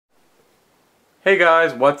Hey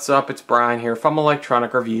guys, what's up? It's Brian here from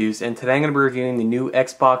Electronic Reviews, and today I'm going to be reviewing the new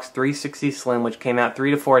Xbox 360 Slim, which came out 3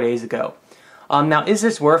 to 4 days ago. Now, is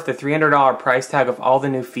this worth the $300 price tag of all the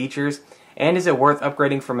new features, and is it worth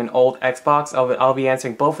upgrading from an old Xbox? I'll be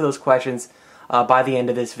answering both of those questions by the end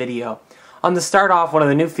of this video. To start off, one of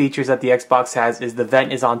the new features that the Xbox has is the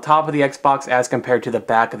vent is on top of the Xbox as compared to the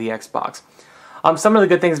back of the Xbox. Some of the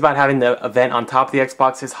good things about having the vent on top of the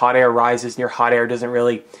Xbox is hot air rises, and your hot air doesn't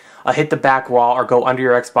really hit the back wall or go under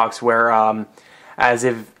your Xbox where as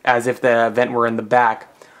if the vent were in the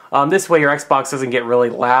back. This way your Xbox doesn't get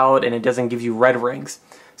really loud and it doesn't give you red rings.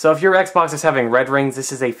 So if your Xbox is having red rings,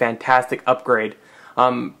 this is a fantastic upgrade.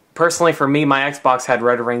 Personally for me, my Xbox had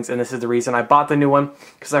red rings, and this is the reason I bought the new one,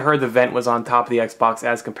 because I heard the vent was on top of the Xbox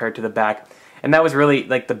as compared to the back. And that was really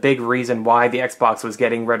like the big reason why the Xbox was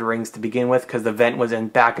getting red rings to begin with, because the vent was in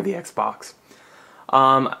back of the Xbox.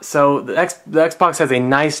 So the Xbox has a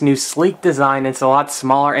nice new sleek design. It's a lot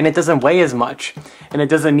smaller and it doesn't weigh as much, and it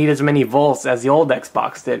doesn't need as many volts as the old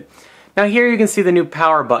Xbox did. Now here you can see the new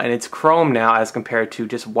power button. It's chrome now as compared to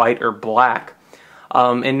just white or black,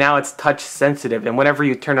 and now it's touch sensitive, and whenever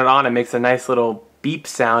you turn it on it makes a nice little beep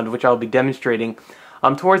sound, which I'll be demonstrating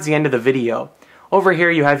towards the end of the video. Over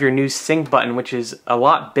here you have your new sync button, which is a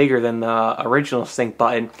lot bigger than the original sync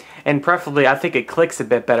button, and preferably I think it clicks a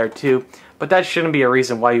bit better too. But that shouldn't be a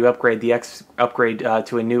reason why you upgrade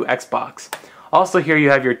to a new Xbox. Also here you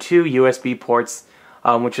have your two USB ports,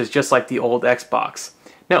 which is just like the old Xbox.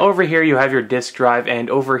 Now over here you have your disk drive, and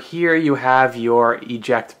over here you have your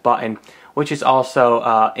eject button, which is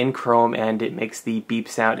also in chrome, and it makes the beep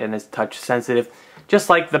sound and is touch sensitive, just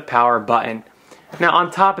like the power button. Now on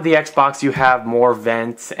top of the Xbox you have more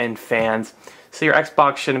vents and fans, so your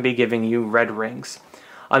Xbox shouldn't be giving you red rings.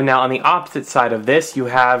 Now on the opposite side of this you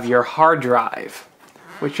have your hard drive,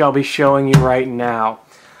 which I'll be showing you right now.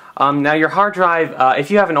 Now your hard drive, if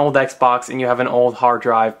you have an old Xbox and you have an old hard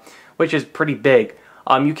drive, which is pretty big,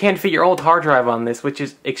 you can't fit your old hard drive on this, which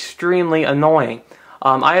is extremely annoying.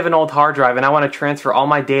 I have an old hard drive and I want to transfer all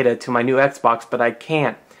my data to my new Xbox, but I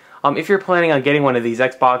can't. If you're planning on getting one of these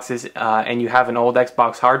Xboxes and you have an old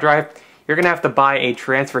Xbox hard drive, you're going to have to buy a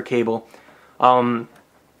transfer cable,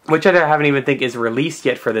 which I haven't even think is released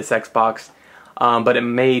yet for this Xbox, but it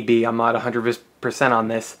may be. I'm not 100% on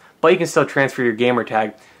this, but you can still transfer your gamer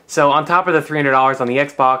tag. So on top of the $300 on the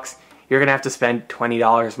Xbox, you're going to have to spend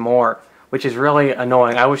 $20 more, which is really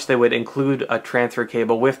annoying. I wish they would include a transfer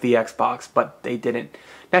cable with the Xbox, but they didn't.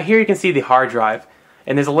 Now here you can see the hard drive,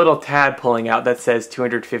 and there's a little tab pulling out that says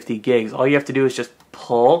 250 gigs. All you have to do is just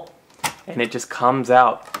pull, and it just comes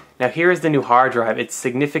out. Now here is the new hard drive. It's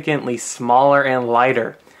significantly smaller and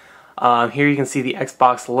lighter. Here you can see the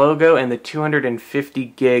Xbox logo and the 250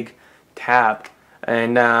 gig tab.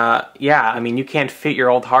 And yeah, I mean, you can't fit your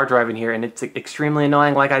old hard drive in here, and it's extremely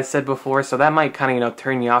annoying, like I said before, so that might kind of,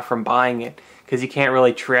 turn you off from buying it, because you can't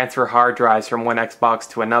really transfer hard drives from one Xbox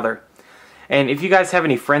to another. And if you guys have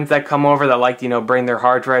any friends that come over that like to, bring their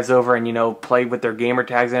hard drives over and, play with their gamer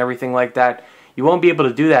tags and everything like that, you won't be able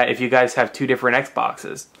to do that if you guys have two different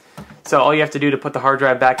Xboxes. So all you have to do to put the hard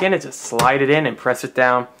drive back in is just slide it in and press it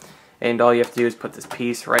down. And all you have to do is put this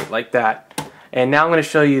piece right like that. And now I'm going to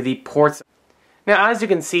show you the ports. Now as you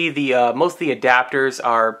can see, the most of the adapters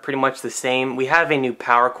are pretty much the same. We have a new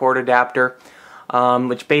power cord adapter,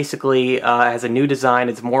 which basically has a new design.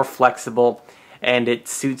 It's more flexible, and it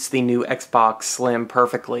suits the new Xbox Slim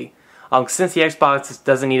perfectly. Since the Xbox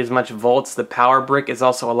doesn't need as much volts, the power brick is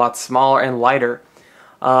also a lot smaller and lighter.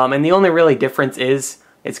 And the only really difference is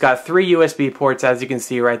it's got 3 USB ports, as you can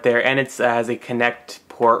see right there, and it has a connect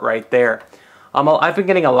port right there. I've been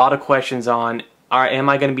getting a lot of questions on, am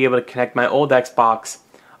I going to be able to connect my old Xbox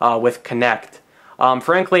with Kinect?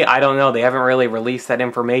 Frankly, I don't know. They haven't really released that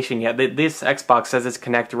information yet. This Xbox says it's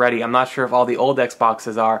Kinect ready. I'm not sure if all the old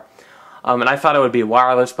Xboxes are. And I thought it would be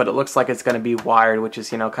wireless, but it looks like it's going to be wired, which is,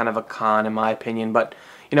 kind of a con in my opinion. But,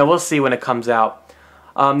 we'll see when it comes out.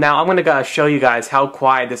 Now I'm going to show you guys how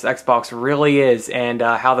quiet this Xbox really is, and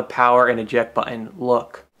how the power and eject button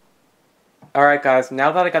look. Alright guys,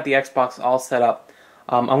 now that I got the Xbox all set up,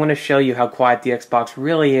 I'm going to show you how quiet the Xbox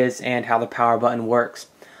really is and how the power button works.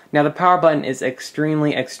 Now the power button is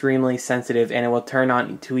extremely sensitive, and it will turn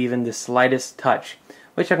on to even the slightest touch,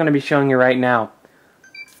 which I'm going to be showing you right now.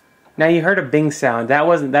 Now you heard a bing sound.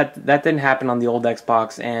 That didn't happen on the old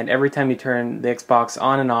Xbox, and every time you turn the Xbox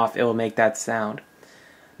on and off, it will make that sound.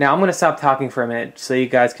 Now I'm going to stop talking for a minute so you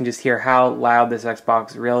guys can just hear how loud this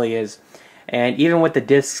Xbox really is. And even with the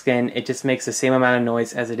disc skin, it just makes the same amount of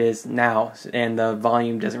noise as it is now, and the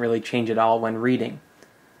volume doesn't really change at all when reading.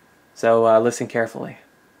 So listen carefully.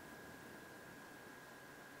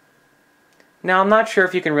 Now I'm not sure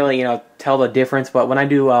if you can really tell the difference, but when I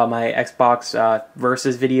do my Xbox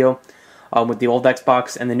versus video with the old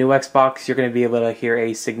Xbox and the new Xbox, you're going to be able to hear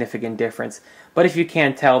a significant difference. But if you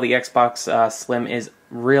can't tell, the Xbox Slim is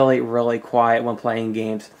really quiet when playing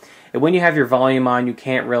games. And when you have your volume on, you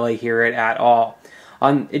can't really hear it at all.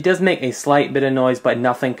 It does make a slight bit of noise, but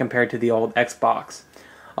nothing compared to the old Xbox.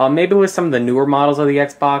 Maybe with some of the newer models of the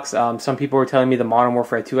Xbox, some people were telling me the Modern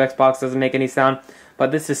Warfare 2 Xbox doesn't make any sound,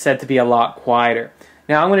 but this is said to be a lot quieter.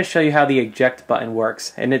 Now I'm going to show you how the eject button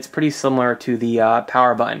works, and it's pretty similar to the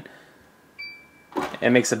power button. It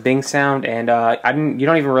makes a bing sound, and you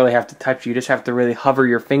don't even really have to touch it, you just have to really hover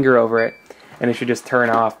your finger over it, and it should just turn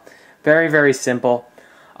off. Very simple.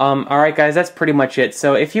 Alright guys, that's pretty much it.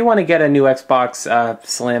 So if you want to get a new Xbox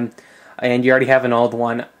Slim, and you already have an old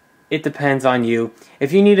one, it depends on you.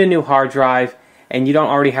 If you need a new hard drive, and you don't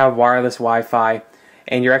already have wireless Wi-Fi,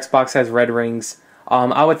 and your Xbox has red rings,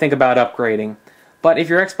 I would think about upgrading. But if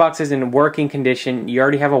your Xbox is in working condition, you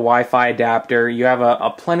already have a Wi-Fi adapter, you have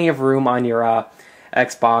a plenty of room on your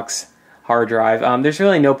Xbox hard drive, there's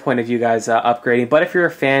really no point of you guys upgrading. But if you're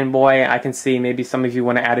a fanboy, I can see maybe some of you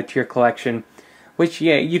want to add it to your collection, which,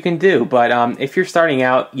 yeah, you can do. But if you're starting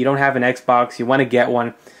out, you don't have an Xbox, you want to get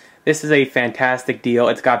one, this is a fantastic deal.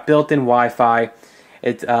 It's got built-in Wi-Fi,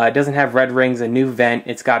 it doesn't have red rings, a new vent,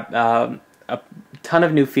 it's got a ton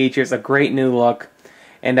of new features, a great new look,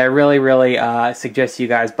 and I really suggest you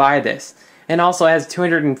guys buy this. And also it has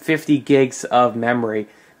 250 gigs of memory.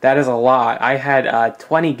 That is a lot. I had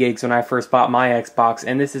 20 gigs when I first bought my Xbox,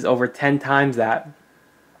 and this is over 10 times that.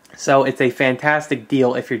 So it's a fantastic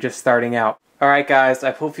deal if you're just starting out. Alright guys,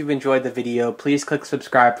 I hope you've enjoyed the video. Please click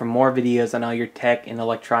subscribe for more videos on all your tech and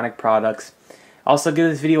electronic products. Also give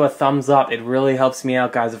this video a thumbs up. It really helps me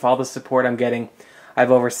out, guys, with all the support I'm getting. I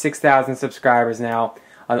have over 6,000 subscribers now,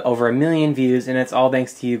 over 1 million views, and it's all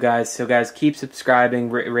thanks to you guys. So guys, keep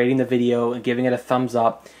subscribing, rating the video, and giving it a thumbs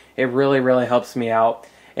up. It really helps me out.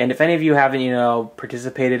 And if any of you haven't,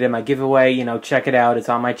 participated in my giveaway, check it out. It's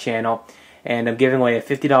on my channel. And I'm giving away a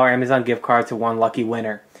 $50 Amazon gift card to one lucky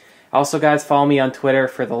winner. Also, guys, follow me on Twitter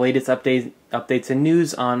for the latest updates and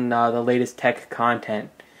news on the latest tech content.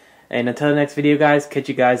 And until the next video, guys, catch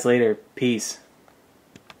you guys later. Peace.